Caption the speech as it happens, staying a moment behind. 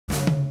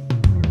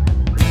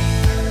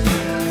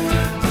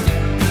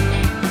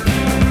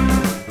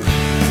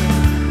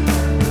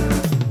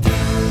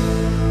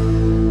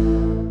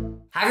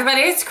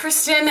everybody, it's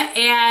Kristin,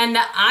 and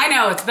I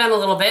know it's been a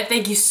little bit.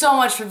 Thank you so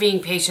much for being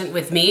patient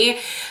with me.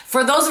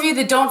 For those of you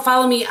that don't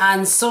follow me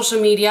on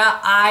social media,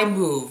 I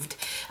moved.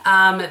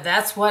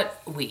 That's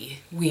what we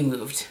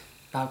moved.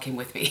 Bob came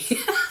with me.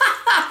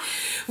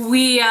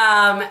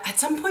 At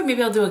some point,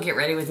 maybe I'll do a get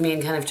ready with me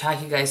and kind of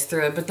talk you guys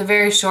through it, but the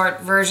very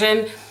short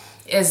version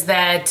is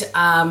that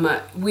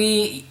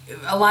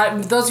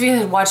those of you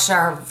that watched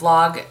our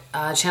vlog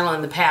channel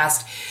in the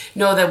past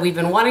know that we've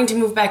been wanting to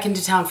move back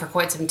into town for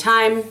quite some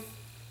time.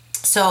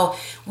 So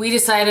we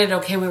decided,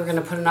 okay, we were going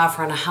to put an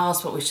offer on a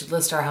house, but we should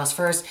list our house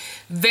first.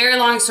 Very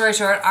long story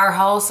short, our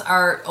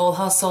old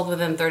house sold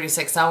within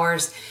 36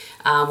 hours.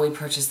 We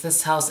purchased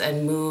this house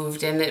and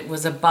moved, and it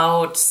was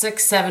about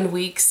 6-7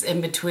 weeks in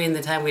between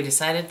the time we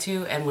decided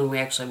to and when we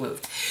actually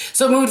moved.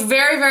 So it moved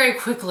very, very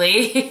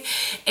quickly,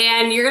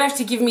 and you're gonna have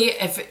to give me,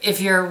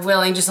 if you're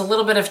willing, just a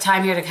little bit of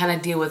time here to kind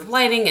of deal with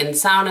lighting and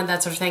sound and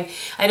that sort of thing.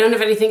 I don't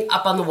have anything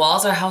up on the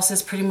walls. Our house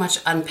is pretty much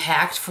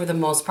unpacked for the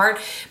most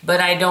part, but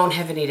I don't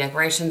have any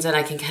decorations, and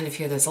I can kind of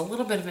hear there's a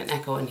little bit of an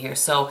echo in here,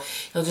 so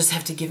you'll just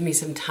have to give me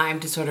some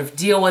time to sort of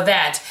deal with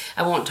that.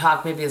 I won't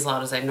talk maybe as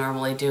loud as I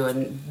normally do,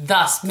 and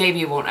thus maybe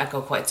it won't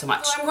echo quite so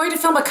much. So I'm going to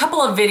film a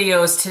couple of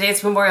videos. Today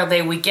it's Memorial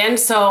Day weekend,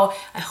 so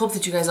I hope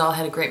that you guys all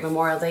had a great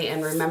Memorial Day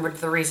and remembered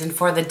the reason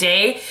for the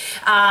day.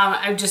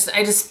 I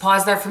just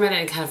paused there for a minute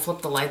and kind of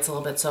flipped the lights a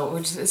little bit, so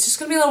it's just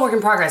gonna be a little work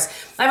in progress.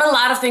 I have a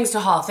lot of things to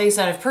haul, things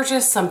that I've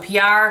purchased, some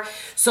PR,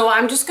 so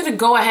I'm just gonna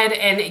go ahead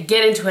and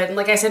get into it. And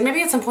like I said,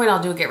 maybe at some point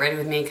I'll do a get ready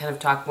with me and kind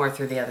of talk more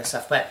through the other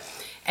stuff, but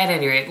at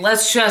any rate,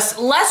 let's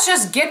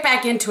just get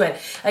back into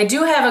it. I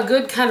do have a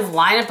good kind of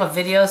lineup of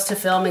videos to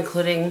film,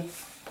 including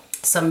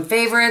some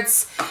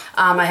favorites.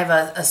 I have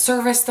a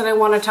service that I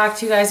want to talk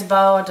to you guys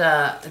about.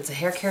 It's a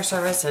hair care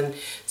service, and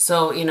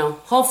so, you know,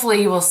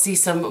 hopefully you will see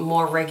some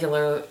more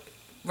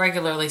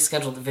regularly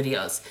scheduled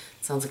videos.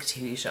 Sounds like a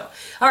TV show.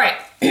 All right,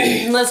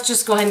 let's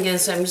just go ahead and get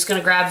this. I'm just going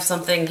to grab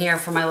something here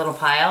from my little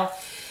pile.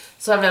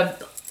 So I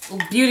have a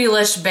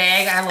Beautylish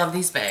bag. I love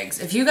these bags.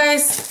 If you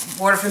guys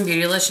order from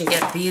Beautylish and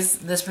get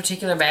this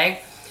particular bag,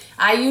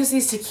 I use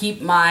these to keep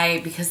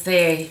because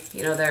they,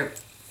 you know, they're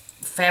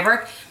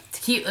fabric. To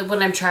keep,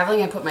 when I'm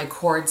traveling, I put my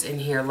cords in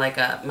here, like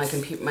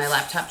my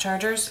laptop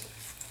chargers.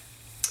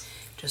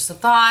 Just a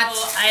thought.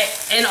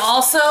 And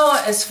also,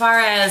 as far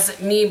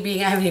as me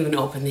being, I haven't even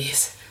opened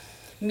these.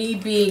 Me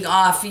being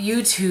off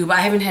YouTube,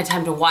 I haven't had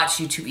time to watch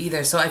YouTube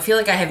either, so I feel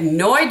like I have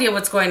no idea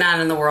what's going on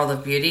in the world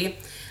of beauty.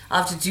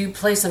 I'll have to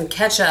play some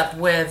catch up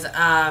with,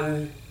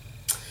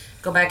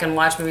 go back and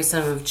watch maybe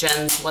some of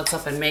Jen's What's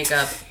Up in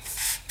Makeup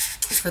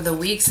for the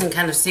weeks and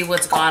kind of see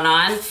what's gone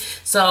on.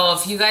 So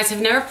if you guys have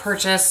never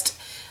purchased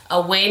a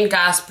Wayne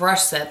Goss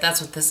brush set,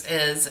 that's what this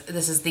is.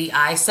 This is the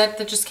eye set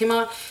that just came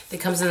out. It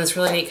comes in this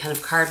really neat kind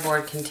of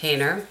cardboard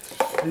container.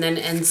 And then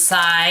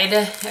inside,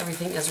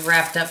 everything is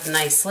wrapped up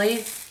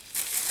nicely.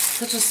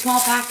 Such a small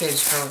package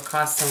for what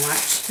costs so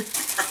much.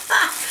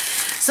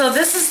 So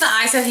this is the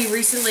eye set he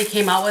recently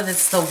came out with.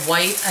 It's the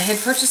white. I had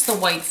purchased the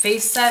white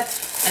face set,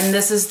 and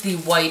this is the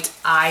white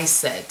eye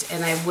set.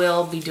 And I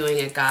will be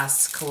doing a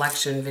Goss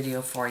collection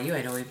video for you.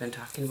 I know we've been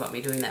talking about me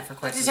doing that for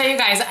quite some time. To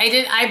tell you guys,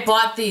 I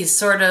bought these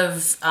sort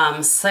of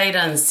sight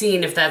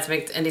unseen, if that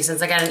makes any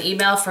sense. I got an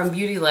email from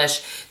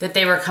Beautylish that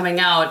they were coming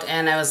out,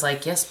 and I was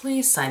like, yes,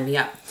 please, sign me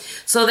up.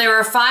 So there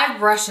were 5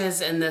 brushes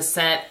in this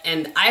set,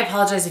 and I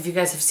apologize if you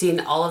guys have seen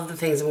all of the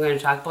things I'm going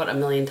to talk about a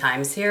million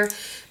times here,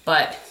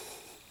 but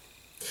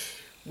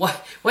what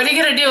are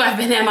you gonna do? I've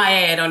been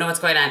MIA, I don't know what's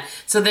going on.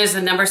 So there's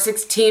the number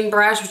 16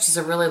 brush, which is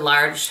a really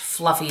large,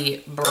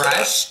 fluffy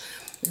brush.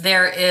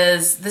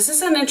 This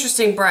is an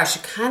interesting brush.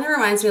 It kind of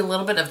reminds me a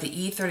little bit of the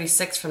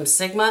E36 from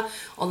Sigma,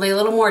 only a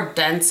little more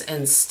dense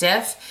and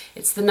stiff.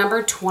 It's the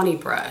number 20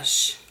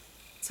 brush.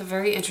 It's a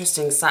very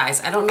interesting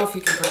size. I don't know if you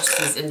can purchase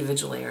these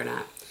individually or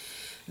not.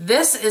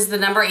 This is the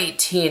number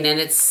 18, and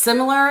it's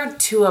similar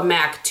to a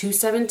MAC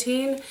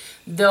 217,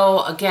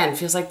 though, again,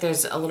 feels like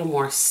there's a little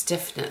more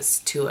stiffness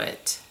to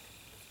it.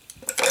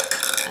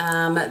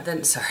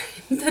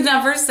 The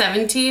number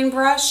 17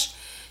 brush,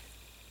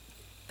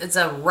 it's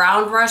a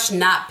round brush,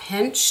 not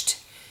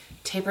pinched,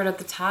 tapered at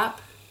the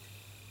top.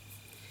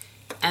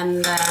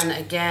 And then,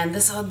 again,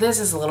 this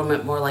is a little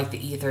bit more like the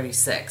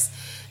E36.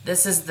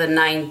 This is the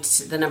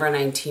number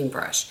 19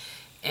 brush,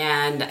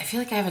 and I feel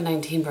like I have a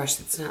 19 brush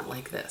that's not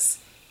like this.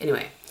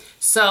 Anyway,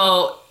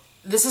 so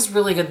this is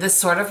really good. This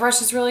sort of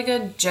brush is really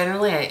good.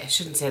 Generally, I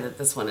shouldn't say that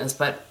this one is,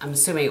 but I'm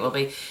assuming it will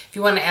be. If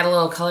you want to add a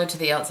little color to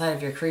the outside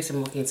of your crease,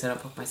 I'm looking so I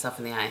don't poke myself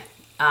in the eye.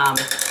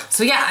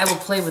 So yeah, I will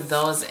play with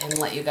those and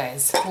let you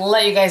guys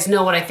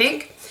know what I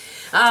think.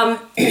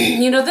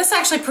 You know, this I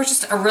actually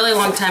purchased a really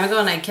long time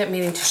ago, and I kept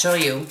meaning to show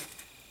you.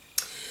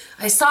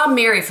 I saw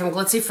Mary from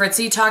Glitzy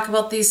Fritzy talk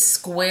about these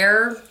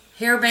square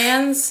hair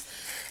bands.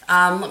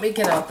 Let me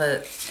get out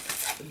the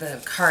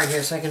card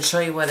here so I can show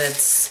you what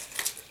it's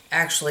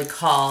actually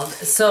called.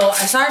 So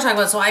I saw her talk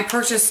about it, so I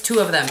purchased 2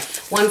 of them.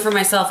 One for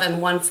myself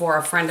and one for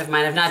a friend of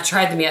mine. I've not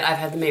tried them yet. I've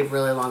had them made a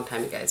really long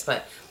time, you guys,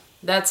 but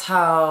that's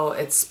how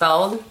it's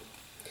spelled.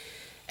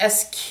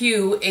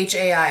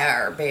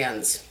 SQHAIR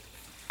bands.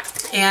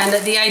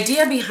 And the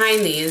idea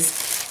behind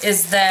these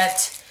is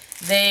that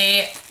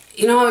they,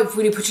 you know,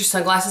 when you put your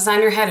sunglasses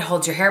on your head, it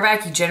holds your hair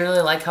back. You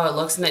generally like how it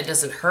looks and it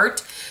doesn't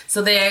hurt.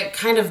 So they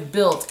kind of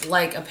built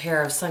like a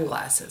pair of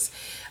sunglasses.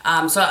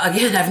 So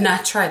again, I've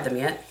not tried them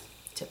yet.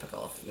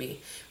 Typical of me,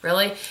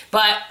 really.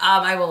 But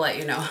I will let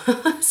you know.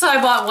 So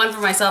I bought one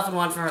for myself and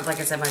one for, like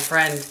I said, my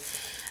friend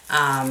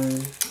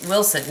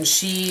Wilson. And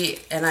she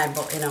and I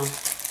both, you know,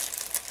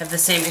 have the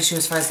same issue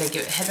as far as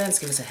headbands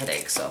give us a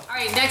headache. So, all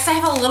right, next I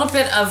have a little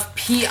bit of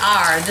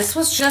PR. This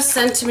was just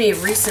sent to me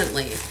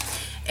recently.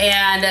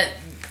 And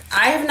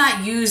I have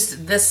not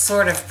used this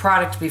sort of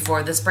product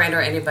before, this brand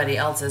or anybody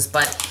else's,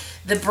 but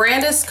the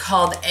brand is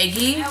called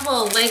Eggy. I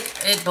will link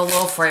it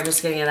below for you. I'm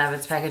just getting it out of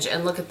its package.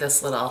 And look at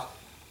this little,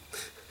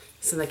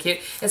 isn't that cute?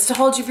 It's to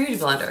hold your beauty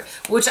blender,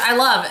 which I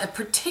love,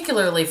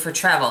 particularly for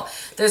travel.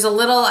 There's a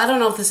little, I don't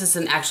know if this is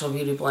an actual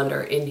beauty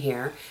blender in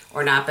here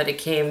or not, but it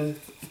came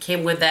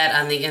with that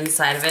on the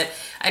inside of it.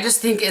 I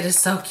just think it is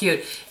so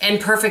cute and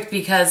perfect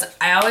because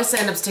I always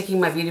end up sticking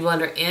my beauty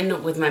blender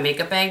in with my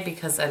makeup bag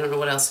because I don't know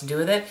what else to do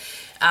with it.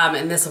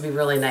 And this will be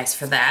really nice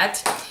for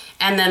that.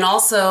 And then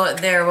also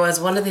there was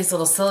one of these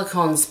little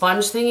silicone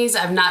sponge thingies.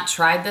 I've not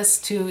tried this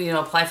to, you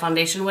know, apply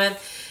foundation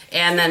with.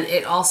 And then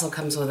it also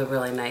comes with a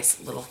really nice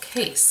little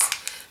case.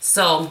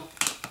 So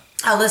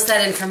I'll list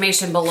that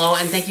information below,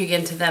 and thank you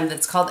again to them.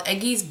 That's called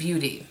Eggy's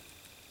Beauty.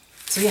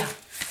 So yeah.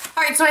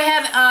 All right, so I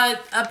had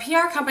a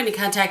PR company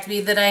contact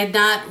me that I had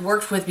not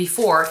worked with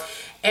before,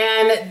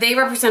 and they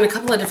represent a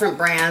couple of different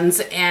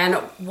brands, and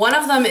one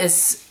of them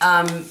is,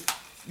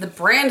 the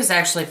brand is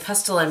actually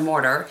Pestle and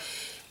Mortar,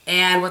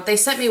 and what they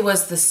sent me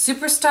was the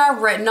Superstar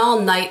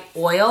Retinol Night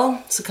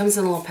Oil. So it comes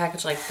in a little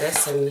package like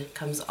this and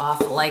comes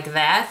off like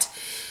that.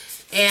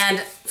 And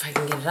if I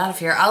can get it out of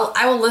here,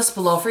 I will list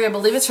below for you. I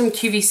believe it's from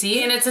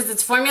QVC, and it says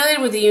it's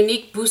formulated with a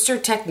unique booster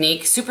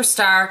technique.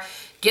 Superstar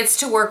gets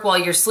to work while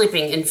you're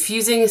sleeping,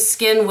 infusing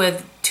skin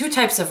with 2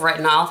 types of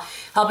retinol,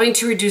 helping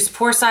to reduce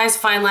pore size,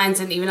 fine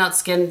lines, and even out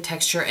skin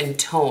texture and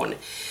tone.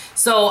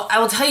 So I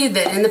will tell you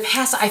that in the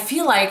past, I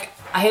feel like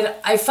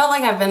I felt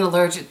like I've been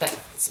allergic.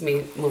 That's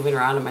me moving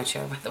around in my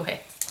chair, by the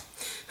way.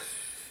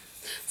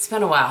 It's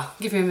been a while.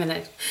 Give me a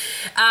minute.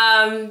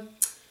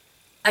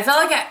 I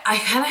felt like I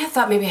kind of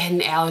thought maybe I had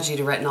an allergy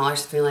to retinol or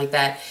something like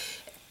that.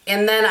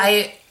 And then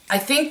I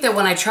think that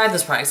when I tried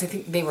those products, I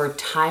think they were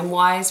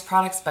Time-Wise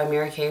products by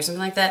Mary Kay or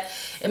something like that.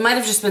 It might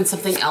have just been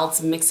something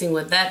else mixing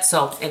with that.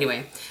 So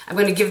anyway, I'm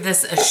going to give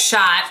this a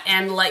shot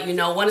and let you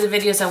know. One of the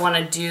videos I want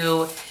to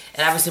do,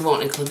 and obviously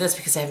won't include this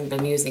because I haven't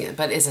been using it,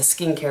 but is a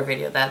skincare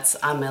video. That's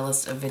on my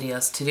list of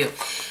videos to do.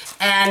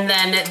 And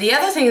then the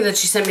other thing that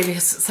she sent me,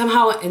 because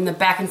somehow in the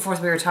back and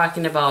forth we were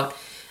talking about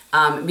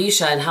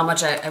Misha and how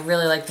much I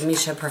really like the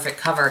Misha Perfect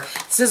Cover.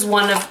 This is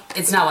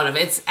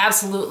it's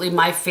absolutely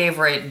my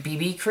favorite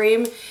BB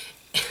cream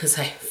as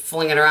I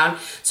fling it around.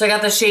 So I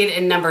got the shade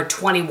in number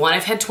 21.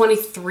 I've had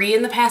 23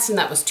 in the past and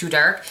that was too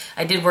dark.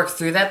 I did work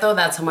through that though.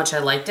 That's how much I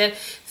liked it.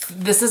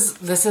 This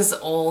is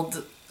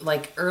old,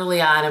 like early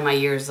on in my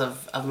years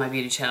of my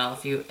beauty channel.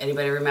 If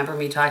anybody remember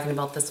me talking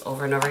about this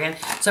over and over again.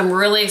 So I'm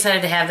really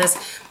excited to have this.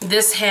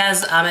 This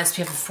has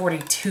SPF of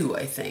 42,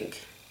 I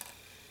think.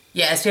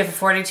 Yeah, SPF of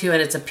 42,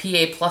 and it's a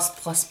PA+++.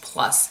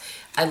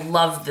 I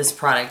love this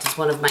product. It's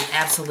one of my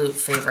absolute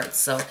favorites.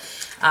 So,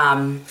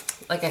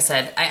 like I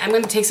said, I'm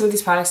going to take some of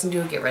these products and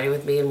do a get ready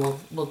with me, and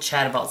we'll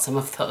chat about some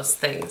of those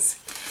things.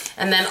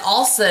 And then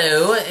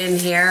also in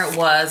here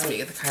was, let me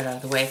get the card out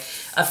of the way,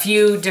 a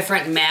few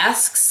different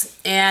masks.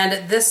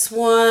 And this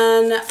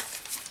one, I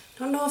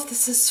don't know if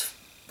this is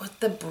what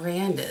the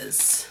brand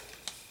is.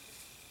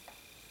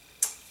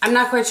 I'm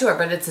not quite sure,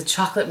 but it's a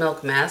chocolate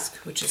milk mask,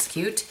 which is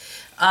cute.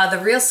 The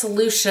Real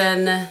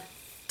Solution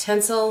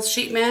Tencel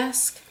Sheet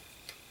Mask.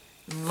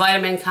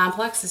 Vitamin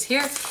Complex is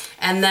here.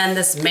 And then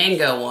this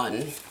mango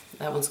one.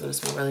 That one's going to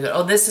smell really good.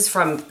 Oh, this is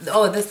from,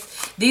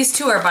 these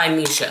two are by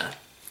Misha.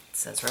 It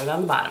says right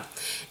on the bottom.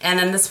 And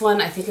then this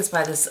one, I think is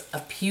by this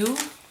Apu.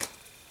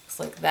 Looks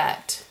like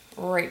that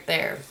right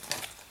there.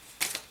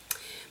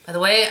 By the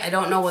way, I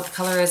don't know what the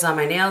color is on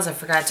my nails. I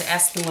forgot to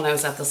ask them when I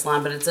was at the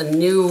salon, but it's a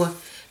new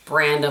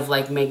brand of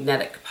like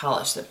magnetic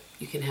polish that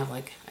you can have,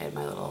 like, I had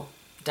my little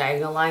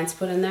diagonal lines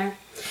put in there.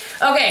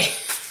 Okay.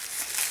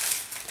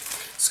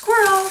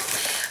 Squirrel.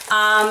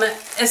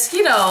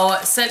 Esquito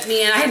sent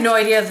me, and I had no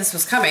idea this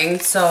was coming,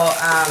 so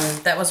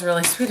that was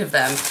really sweet of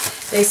them.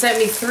 They sent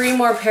me 3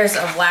 more pairs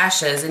of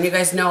lashes, and you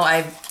guys know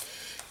I've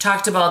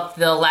talked about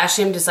the Lash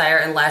Name Desire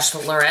and Lash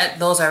Lorette.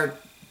 Those are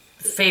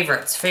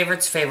favorites.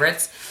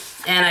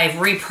 And I've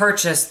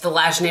repurchased the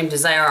Lash Name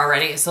Desire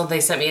already, so they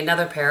sent me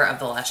another pair of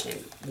the Lash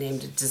Name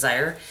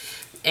Desire.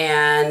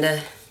 And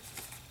let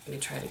me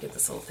try to get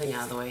this little thing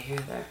out of the way here.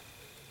 There.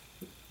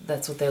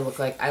 That's what they look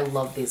like. I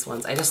love these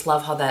ones. I just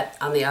love how that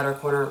on the outer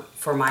corner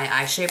for my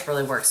eye shape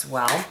really works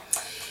well.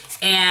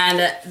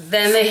 And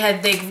then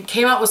they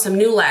came out with some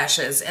new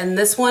lashes, and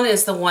this one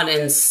is the one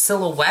in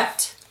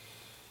Silhouette.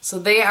 So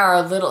they are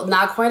a little,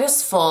 not quite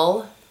as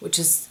full, which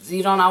is,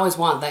 you don't always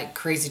want that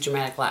crazy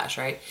dramatic lash,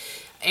 right?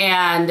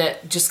 and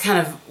just kind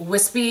of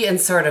wispy and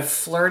sort of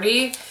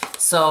flirty.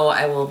 So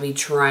I will be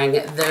trying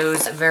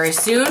those very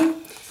soon.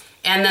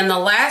 And then the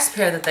last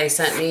pair that they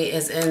sent me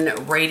is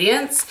in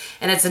Radiance,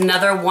 and it's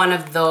another one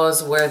of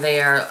those where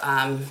they are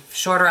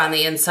shorter on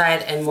the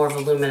inside and more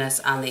voluminous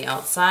on the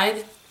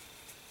outside.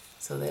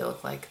 So they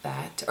look like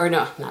that. Or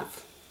no,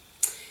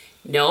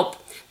 nope.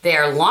 They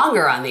are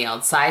longer on the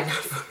outside,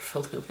 not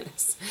more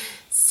voluminous.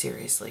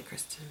 Seriously,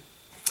 Kristin.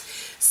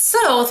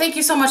 So thank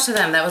you so much to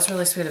them. That was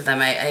really sweet of them.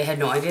 I had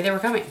no idea they were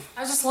coming.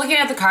 I was just looking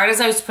at the card as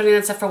I was putting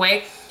that stuff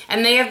away.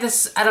 And they have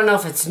this, I don't know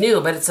if it's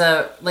new, but it's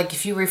like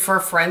if you refer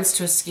friends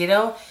to a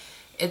Skeeto,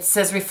 it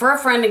says refer a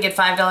friend and get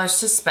 $5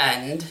 to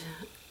spend.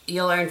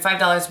 You'll earn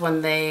 $5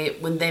 when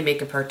they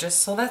make a purchase,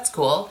 so that's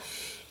cool.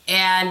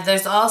 And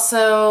there's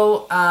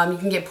also,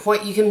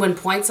 you can win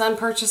points on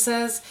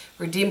purchases,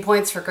 redeem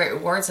points for great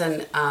rewards,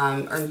 and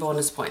earn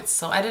bonus points.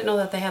 So I didn't know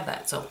that they had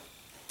that, so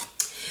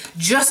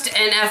just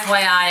an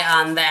FYI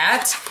on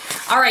that.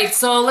 All right,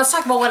 so let's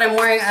talk about what I'm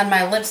wearing on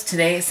my lips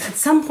today. So at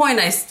some point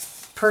I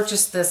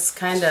purchased this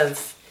kind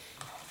of,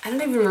 I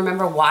don't even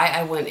remember why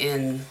I went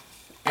in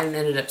and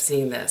ended up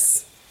seeing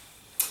this.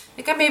 I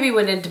think I maybe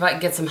went in to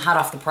get some hot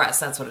off the press,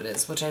 that's what it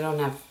is, which I don't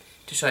have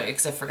to show you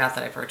because I forgot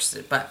that I purchased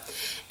it.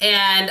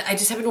 And I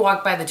just happened to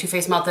walk by the Too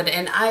Faced Melted,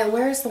 and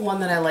where's the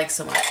one that I like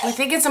so much? I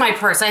think it's in my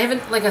purse. I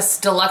haven't, like a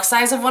deluxe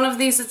size of one of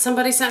these that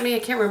somebody sent me. I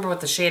can't remember what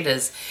the shade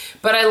is,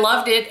 but I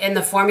loved it, and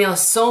the formula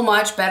so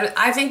much better.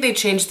 I think they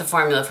changed the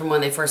formula from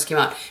when they first came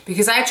out,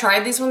 because I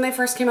tried these when they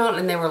first came out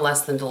and they were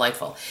less than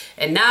delightful.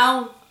 And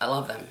now I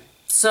love them.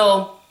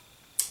 So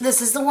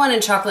this is the one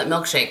in Chocolate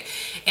Milkshake.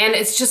 And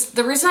it's just,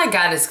 the reason I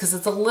got it is because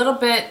it's a little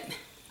bit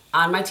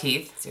on my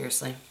teeth.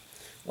 Seriously.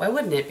 Why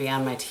wouldn't it be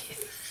on my teeth?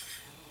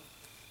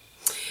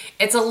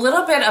 It's a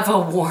little bit of a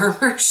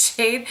warmer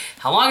shade.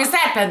 How long has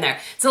that been there?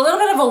 It's a little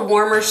bit of a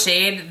warmer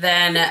shade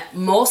than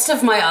most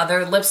of my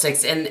other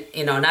lipsticks. And,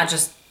 you know, not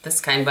just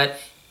this kind, but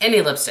any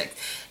lipstick.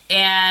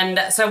 And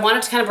so I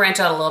wanted to kind of branch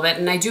out a little bit,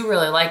 and I do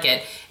really like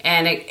it.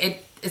 And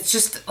it's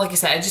just, like I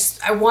said,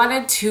 I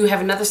wanted to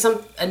have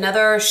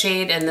another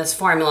shade in this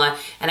formula,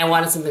 and I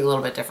wanted something a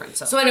little bit different.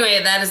 So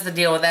anyway, that is the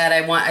deal with that.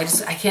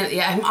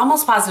 I'm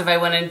almost positive I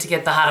went in to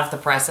get the hot off the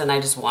press, and I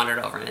just wandered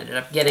over and ended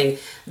up getting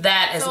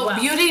that as well.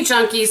 Beauty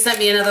Junkie sent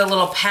me another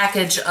little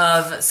package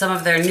of some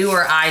of their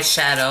newer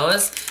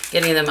eyeshadows,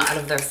 getting them out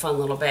of their fun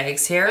little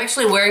bags here. I'm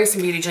actually wearing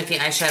some Beauty Junkie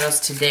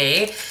eyeshadows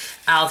today.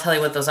 I'll tell you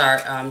what those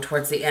are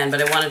towards the end,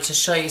 but I wanted to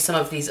show you some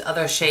of these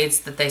other shades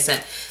that they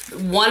sent.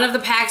 One of the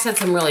packs had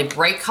some really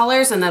bright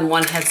colors, and then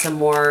one had some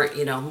more,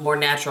 you know, more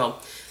natural.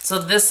 So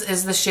this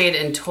is the shade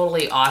in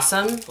Totally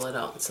Awesome.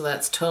 So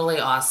that's Totally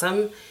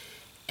Awesome.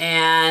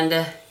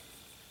 And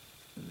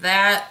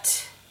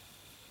that,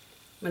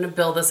 I'm gonna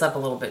build this up a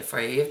little bit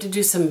for you. You have to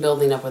do some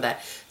building up with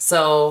that.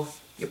 So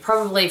you're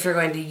probably, if you're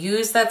going to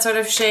use that sort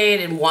of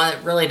shade and want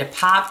it really to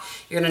pop,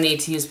 you're gonna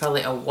need to use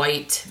probably a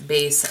white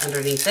base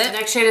underneath it. The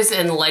next shade is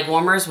in Leg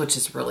Warmers, which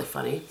is really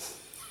funny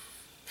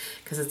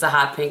because it's a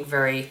hot pink,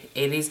 very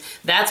 80s.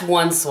 That's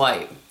one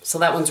swipe, so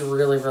that one's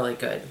really, really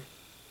good.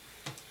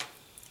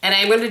 And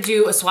I'm gonna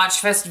do a Swatch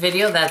Fest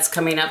video that's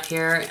coming up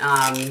here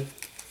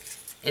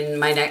in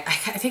my next,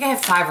 I think I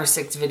have 5 or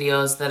 6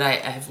 videos that I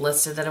have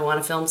listed that I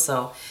wanna film,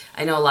 so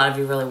I know a lot of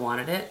you really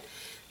wanted it.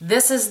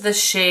 This is the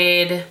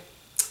shade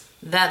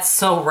That's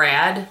So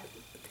Rad.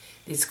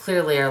 These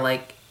clearly are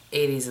like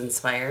 80s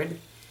inspired.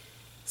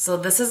 So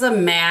this is a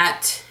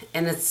matte,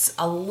 and it's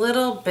a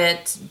little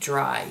bit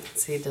dry.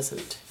 See, it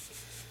doesn't.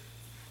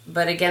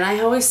 But again, I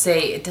always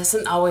say it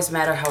doesn't always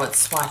matter how it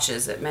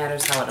swatches. It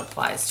matters how it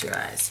applies to your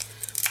eyes.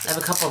 I have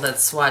a couple that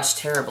swatch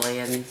terribly,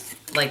 and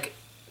like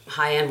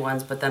high-end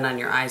ones, but then on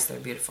your eyes they're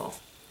beautiful.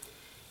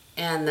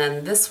 And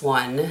then this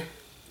one,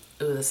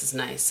 ooh, this is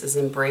nice, is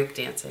in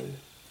Breakdancing.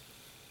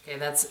 Okay,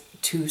 that's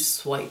 2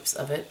 swipes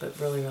of it, but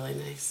really, really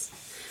nice.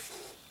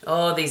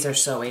 Oh, these are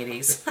so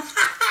 80s.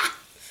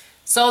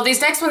 So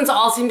these next ones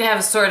all seem to have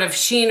a sort of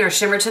sheen or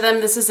shimmer to them.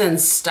 This is in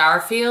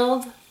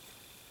Starfield.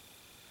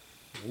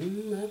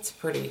 That's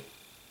pretty.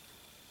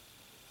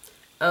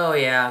 Oh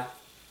yeah,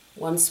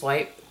 1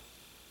 swipe.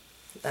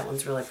 That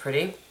one's really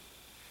pretty.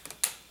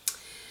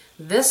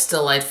 This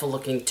delightful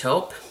looking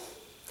taupe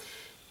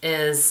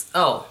is,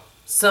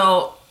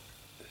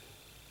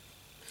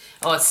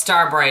 it's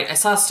Star Bright. I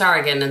saw Star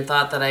again and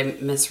thought that I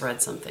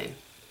misread something.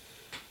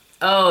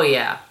 Oh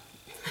yeah.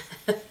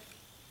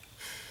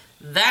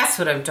 That's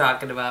what I'm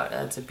talking about.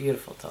 That's a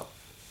beautiful taupe.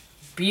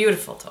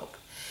 Beautiful taupe.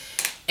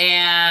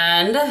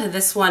 And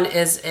this one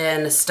is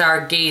in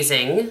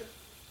Stargazing.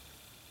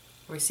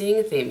 We're seeing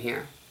a theme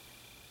here.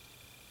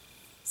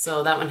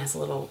 So that one has a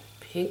little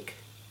pink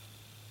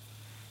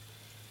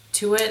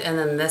to it, and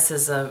then this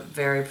is a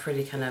very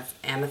pretty kind of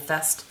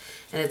amethyst,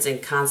 and it's in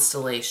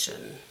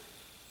Constellation.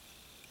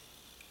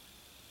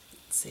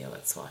 Let's see how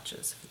it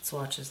swatches, if it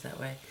swatches that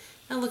way.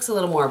 It looks a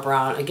little more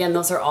brown. Again,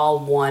 those are all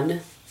 1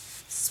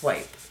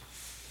 swipe.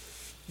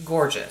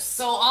 Gorgeous.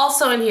 So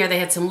also in here they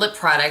had some lip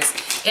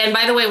products, and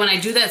by the way, when I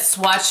do that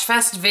Swatch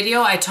Fest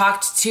video, I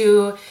talked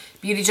to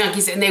Beauty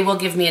Junkies, and they will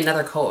give me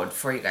another code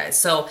for you guys.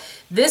 So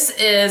this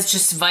is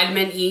just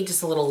vitamin E,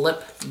 just a little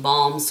lip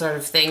balm sort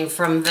of thing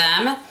from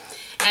them.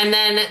 And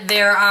then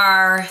there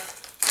are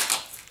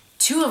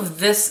 2 of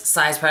this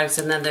size products,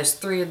 and then there's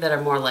 3 that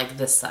are more like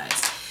this size.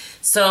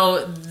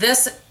 So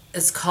this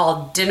is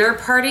called Dinner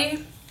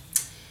Party,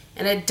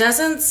 and it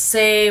doesn't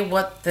say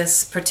what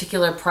this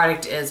particular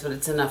product is, but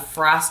it's in a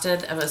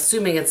frosted, I'm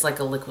assuming it's like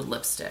a liquid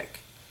lipstick.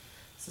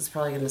 This is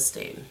probably gonna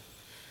stain.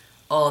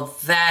 Oh,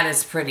 that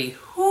is pretty.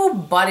 Whoo,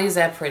 buddy, is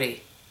that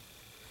pretty.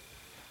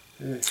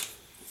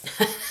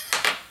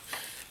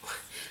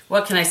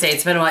 What can I say?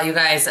 It's been a while, you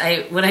guys.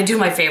 When I do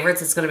my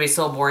favorites, it's going to be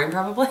so boring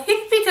probably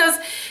because,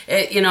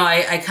 you know,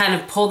 I kind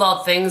of pulled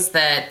out things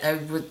that I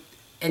would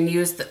and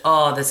used.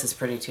 Oh, this is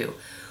pretty too.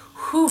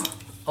 Whew.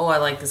 Oh, I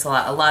like this a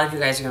lot. A lot of you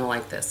guys are going to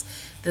like this.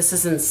 This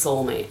is in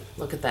Soulmate.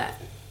 Look at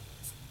that.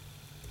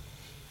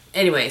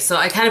 Anyway, so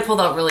I kind of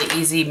pulled out really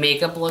easy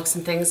makeup looks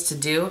and things to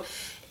do.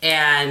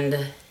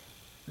 And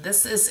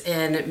this is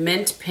in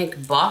Mint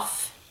Pink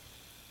Buff.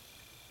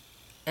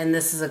 And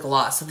this is a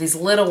gloss. So these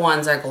little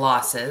ones are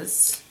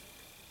glosses.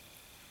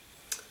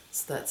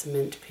 So that's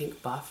Mint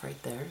Pink Buff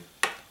right there.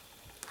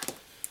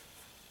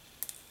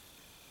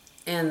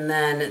 And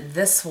then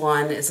this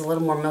one is a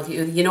little more milky.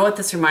 You know what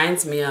this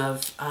reminds me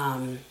of?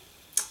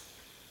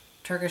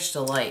 Turkish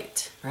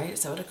Delight, right?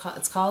 Is that what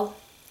it's called?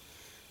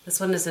 This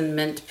one is in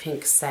Mint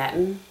Pink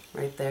Satin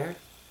right there.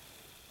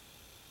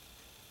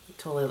 It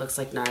totally looks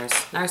like NARS.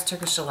 NARS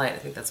Turkish Delight, I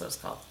think that's what it's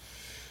called.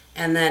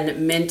 And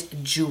then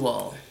Mint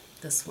Jewel,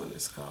 this one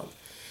is called.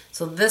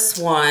 So this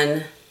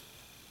one,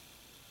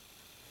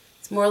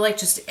 it's more like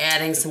just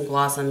adding some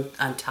gloss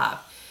on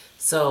top.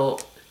 So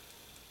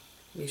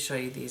let me show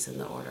you these in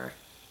the order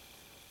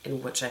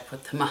in which I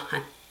put them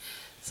on.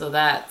 So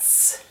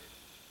that's,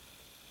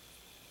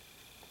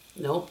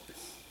 nope.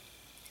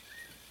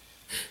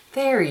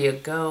 There you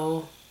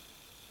go.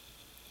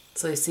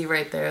 So you see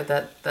right there,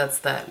 that's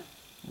that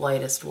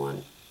lightest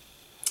one.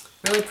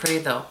 Really pretty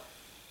though.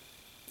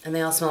 And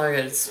they all smell very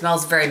good. It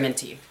smells very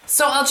minty.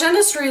 So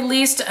Algenist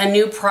released a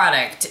new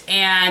product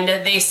and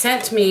they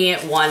sent me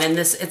one, and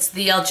it's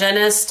the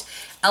Algenist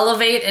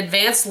Elevate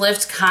Advanced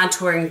Lift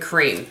Contouring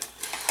Cream.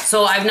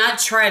 So I've not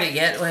tried it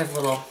yet. We have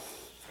little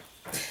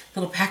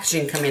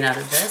packaging coming out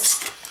of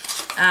this.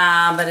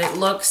 But it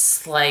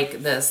looks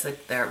like this,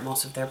 like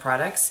most of their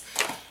products.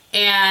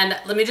 And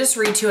let me just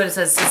read to it. It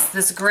says,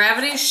 this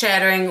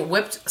gravity-shattering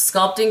whipped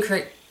sculpting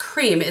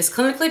cream is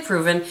clinically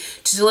proven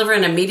to deliver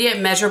an immediate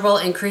measurable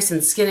increase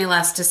in skin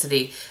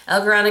elasticity.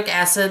 Hyaluronic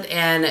acid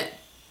and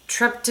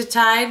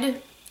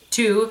tryptophan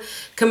 2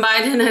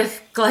 combined in a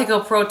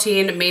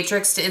glycoprotein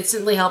matrix to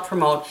instantly help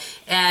promote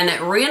and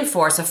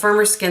reinforce a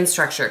firmer skin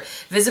structure,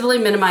 visibly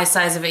minimize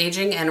signs of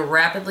aging, and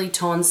rapidly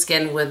tone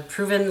skin with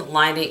proven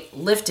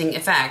lifting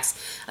effects.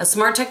 A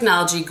smart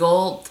technology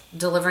gold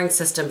delivering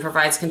system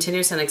provides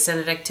continuous and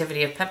extended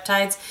activity of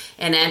peptides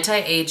and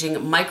anti-aging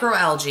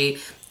microalgae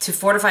to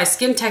fortify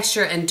skin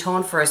texture and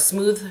tone for a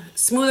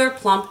smoother,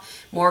 plump,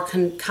 more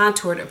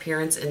contoured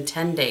appearance in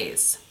 10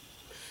 days.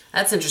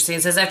 That's interesting.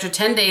 It says after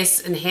 10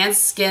 days,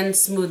 enhanced skin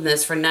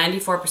smoothness for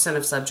 94%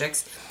 of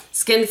subjects.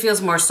 Skin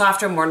feels more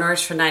softer, more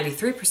nourished for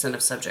 93%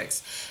 of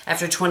subjects.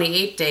 After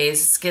 28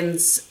 days,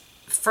 skin's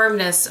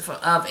firmness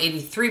of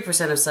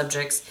 83% of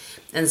subjects,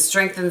 and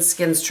strengthened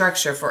skin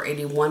structure for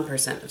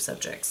 81% of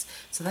subjects.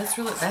 So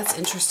that's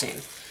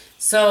interesting.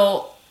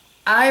 So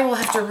I will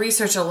have to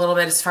research a little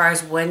bit as far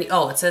as when,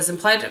 it says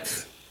implied,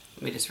 let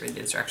me just read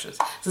the instructions.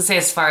 It doesn't say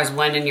as far as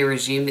when in your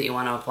regime that you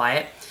want to apply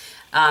it.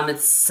 It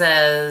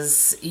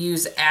says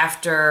use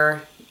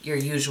after your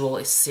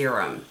usual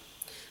serum.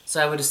 So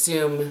I would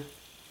assume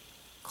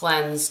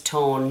cleanse,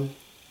 tone,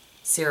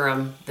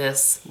 serum,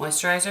 this,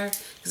 moisturizer.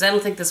 Because I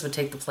don't think this would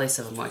take the place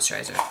of a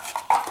moisturizer.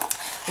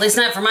 At least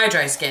not for my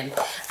dry skin.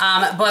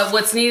 But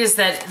what's neat is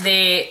that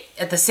they,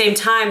 at the same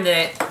time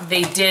that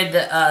they did,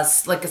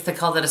 like they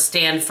called it a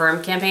Stand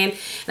Firm campaign.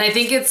 And I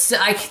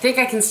think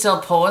I can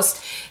still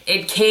post.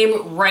 It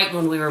came right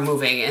when we were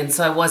moving, and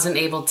so I wasn't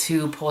able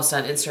to post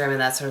on Instagram and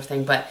that sort of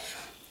thing. But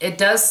it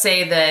does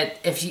say that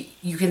if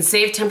you can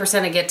save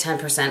 10% and get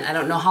 10%. I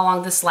don't know how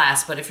long this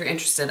lasts, but if you're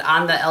interested,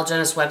 on the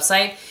Algenist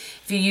website,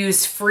 if you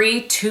use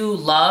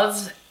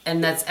free2love,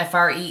 and that's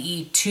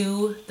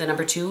FREE2, the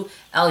number 2,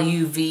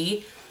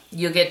 LUV,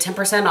 you'll get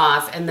 10%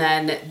 off, and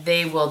then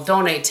they will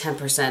donate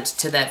 10%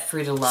 to that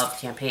Free to Love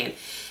campaign.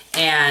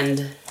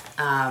 And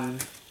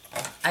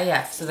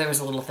yeah, so there was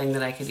a little thing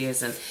that I could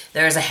use, and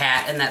there's a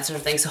hat and that sort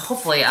of thing. So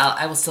hopefully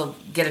I will still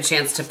get a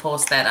chance to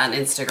post that on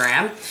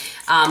Instagram.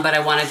 But I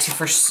wanted to,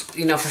 for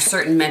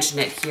certain, mention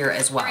it here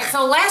as well. Right,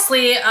 so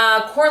lastly,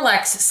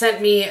 Corlex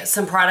sent me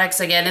some products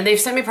again, and they've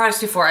sent me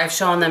products before. I've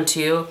shown them to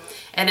you,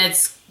 and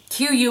it's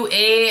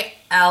QUALEREX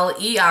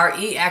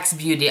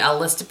Beauty. I'll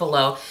list it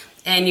below.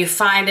 And you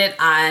find it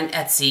on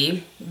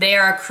Etsy. They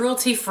are a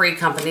cruelty-free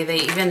company. They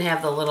even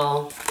have the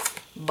little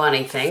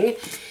bunny thing.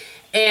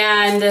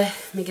 And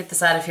let me get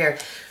this out of here.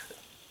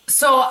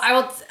 So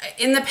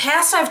in the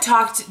past I've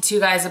talked to you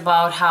guys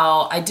about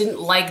how I didn't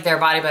like their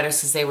body butters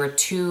because they were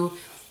too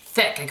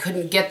thick. I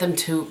couldn't get them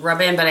to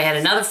rub in, but I had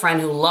another friend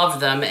who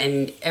loved them,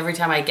 and every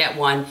time I get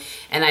one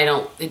and I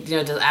don't,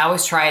 you know, I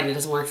always try it and it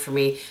doesn't work for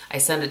me, I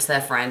send it to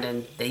that friend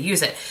and they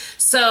use it.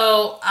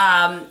 So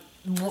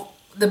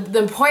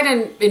the point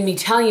in me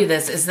telling you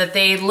this is that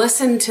they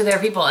listened to their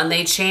people and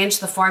they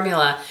changed the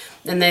formula,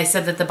 and they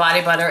said that the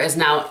body butter is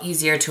now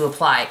easier to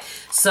apply.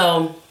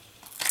 So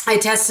I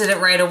tested it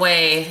right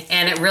away,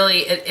 and it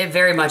really, it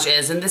very much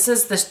is. And this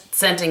is the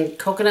scent in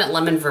Coconut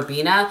Lemon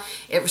Verbena.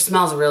 It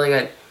smells really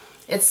good.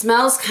 It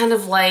smells kind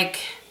of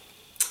like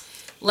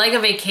a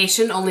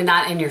vacation, only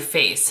not in your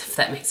face, if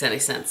that makes any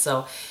sense.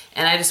 So,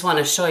 and I just want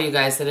to show you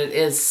guys that it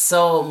is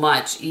so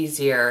much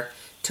easier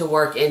to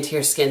work into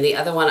your skin. The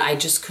other one I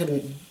just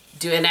couldn't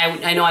do, and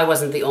I know I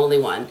wasn't the only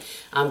one.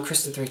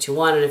 Kristin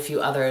 321 and a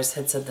few others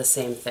had said the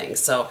same thing.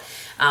 So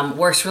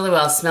works really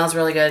well, smells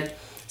really good.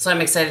 So I'm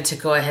excited to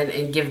go ahead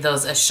and give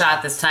those a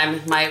shot this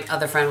time. My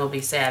other friend will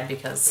be sad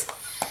because,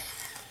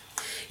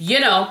 you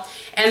know.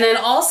 And then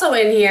also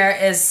in here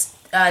is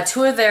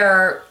 2 of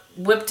their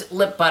whipped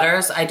lip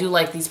butters. I do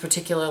like these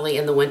particularly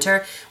in the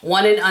winter.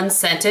 One in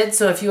unscented,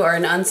 so if you are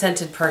an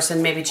unscented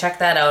person, maybe check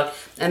that out.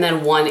 And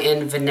then one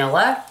in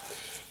vanilla.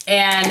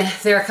 And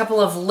there are a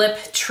couple of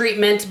lip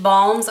treatment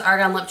balms,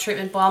 argan lip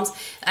treatment balms.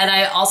 And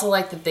I also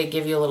like that they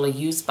give you a little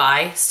use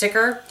by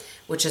sticker,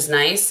 which is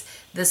nice.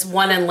 This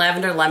one in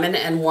lavender lemon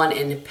and one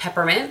in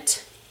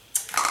peppermint.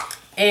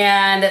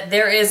 And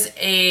there is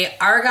a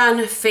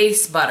argan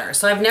face butter.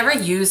 So I've never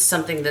used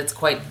something that's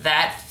quite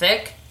that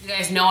thick. You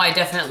guys know I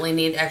definitely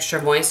need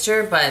extra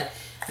moisture, but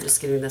I'm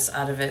just getting this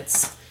out of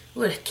its...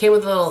 Ooh, it came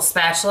with a little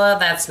spatula.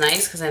 That's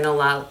nice, because I know a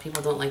lot of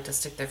people don't like to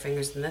stick their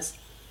fingers in this.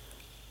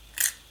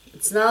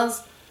 It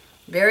smells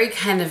very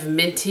kind of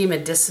minty,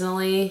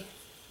 medicinally.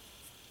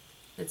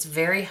 It's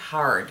very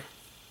hard.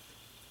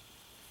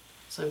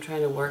 So I'm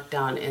trying to work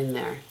down in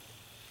there.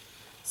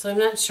 So I'm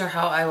not sure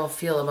how I will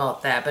feel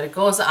about that, but it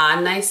goes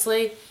on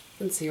nicely. You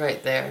can see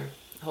right there,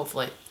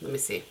 hopefully. Let me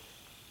see.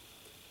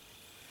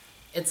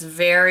 It's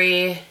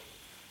very,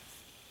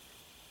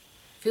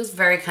 feels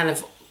very kind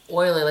of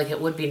oily, like it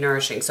would be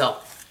nourishing. So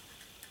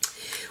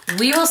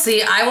we will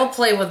see. I will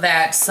play with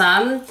that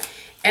some.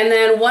 And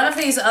then one of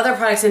these other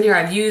products in here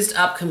I've used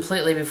up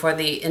completely before,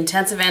 the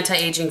Intensive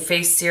Anti-Aging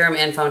Face Serum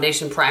and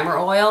Foundation Primer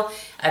Oil.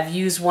 I've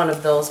used one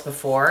of those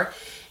before.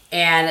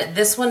 And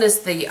this one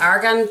is the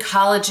Argan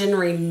Collagen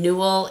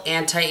Renewal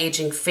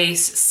Anti-Aging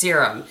Face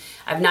Serum.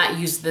 I've not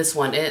used this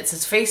one. It's a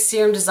face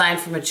serum designed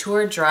for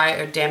mature, dry,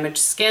 or damaged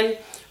skin,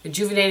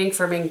 rejuvenating,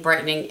 firming,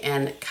 brightening,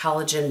 and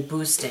collagen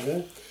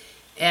boosting.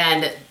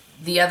 And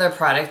the other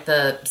product,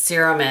 the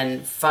serum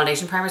and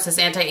foundation primer, says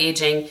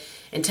anti-aging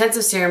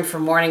intensive serum for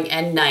morning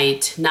and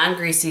night,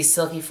 non-greasy,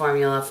 silky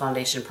formula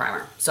foundation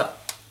primer. So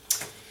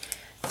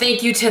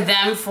thank you to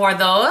them for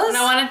those. And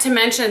I wanted to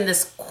mention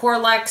this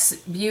Corlex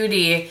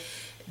Beauty.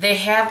 They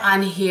have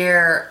on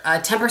here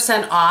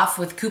 10% off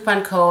with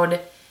coupon code.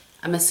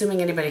 I'm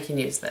assuming anybody can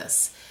use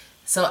this.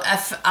 So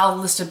I'll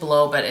list it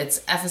below, but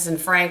it's F as in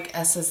Frank,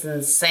 S as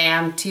in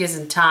Sam, T as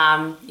in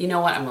Tom. You know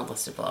what? I'm gonna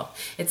list it below.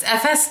 It's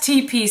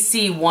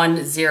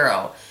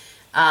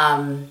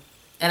FSTPC10.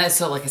 And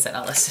so, like I said,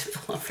 I'll list it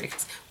below for you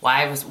guys.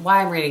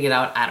 Why I'm reading it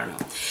out, I don't know.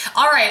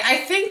 All right, I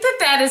think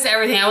that is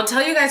everything. I will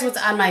tell you guys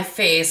what's on my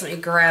face. Let me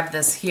grab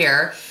this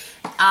here.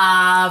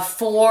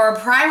 For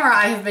primer,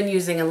 I have been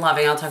using and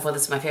loving, I'll talk about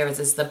this, my favorites,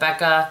 is the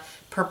Becca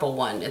purple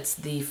one. It's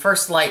the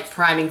First Light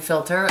priming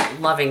filter,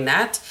 loving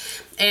that.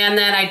 And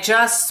then I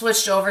just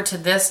switched over to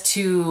this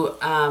to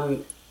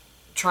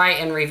try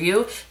and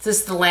review.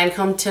 This is the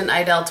Lancome Tint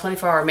Idol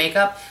 24-Hour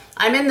Makeup.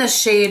 I'm in the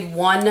shade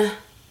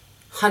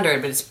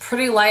 100, but it's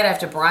pretty light. I have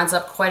to bronze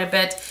up quite a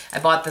bit. I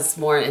bought this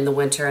more in the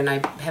winter, and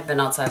I have been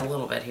outside a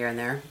little bit here and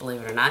there,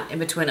 believe it or not, in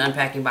between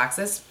unpacking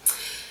boxes.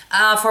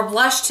 For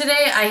blush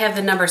today, I have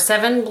the number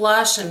 7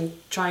 blush. I'm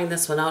trying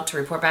this one out to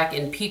report back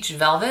in Peach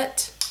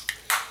Velvet.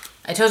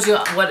 I told you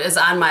what is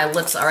on my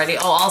lips already.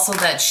 Oh, also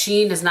that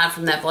sheen is not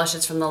from that blush.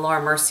 It's from the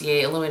Laura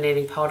Mercier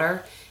Illuminating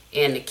Powder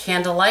in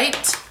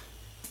Candlelight.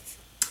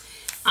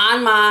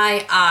 On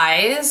my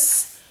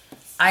eyes,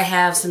 I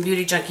have some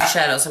Beauty Junkie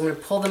shadows. I'm going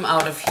to pull them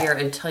out of here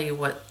and tell you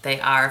what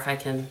they are if I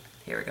can.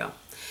 Here we go.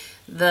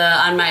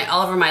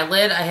 All over my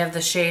lid, I have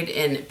the shade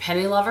in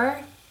Penny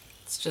Lover.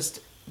 It's just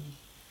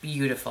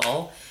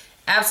beautiful.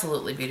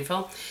 Absolutely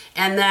beautiful.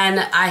 And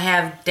then I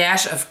have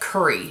Dash of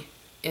Curry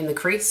in the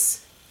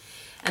crease.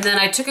 And then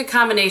I took a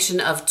combination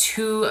of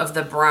 2 of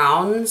the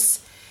browns.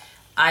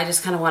 I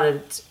just kind of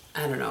wanted,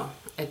 I don't know,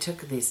 I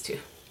took these 2.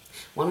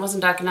 One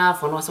wasn't dark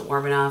enough, one wasn't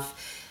warm enough.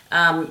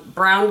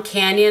 Brown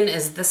Canyon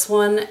is this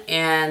one,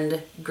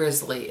 and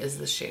Grizzly is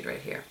this shade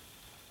right here.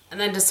 And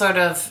then to sort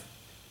of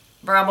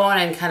brow bone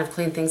and kind of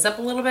clean things up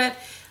a little bit,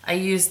 I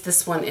used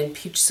this one in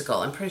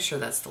Peachsicle. I'm pretty sure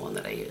that's the one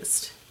that I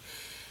used.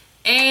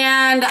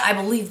 And I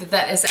believe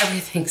that is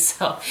everything.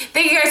 So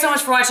thank you guys so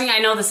much for watching. I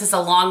know this is a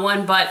long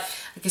one, but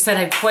like I said, I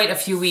had quite a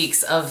few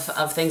weeks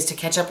of things to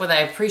catch up with. I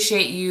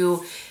appreciate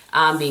you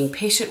being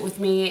patient with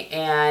me,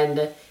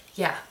 and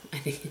yeah, I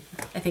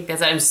think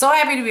that's it. I'm so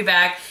happy to be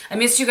back. I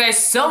missed you guys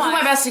so much. I'll do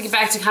my best to get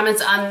back to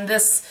comments on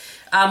this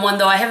one,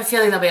 though I have a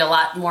feeling there'll be a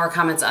lot more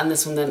comments on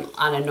this one than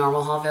on a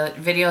normal haul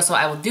video, so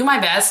I will do my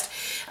best.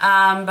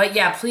 But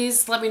yeah,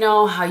 please let me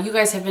know how you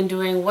guys have been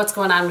doing, what's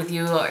going on with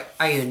you.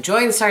 Are you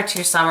enjoying the start to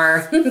your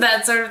summer?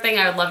 That sort of thing.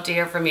 I would love to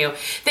hear from you.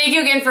 Thank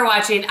you again for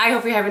watching. I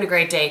hope you're having a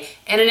great day,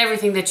 and in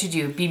everything that you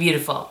do, be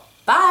beautiful.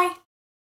 Bye!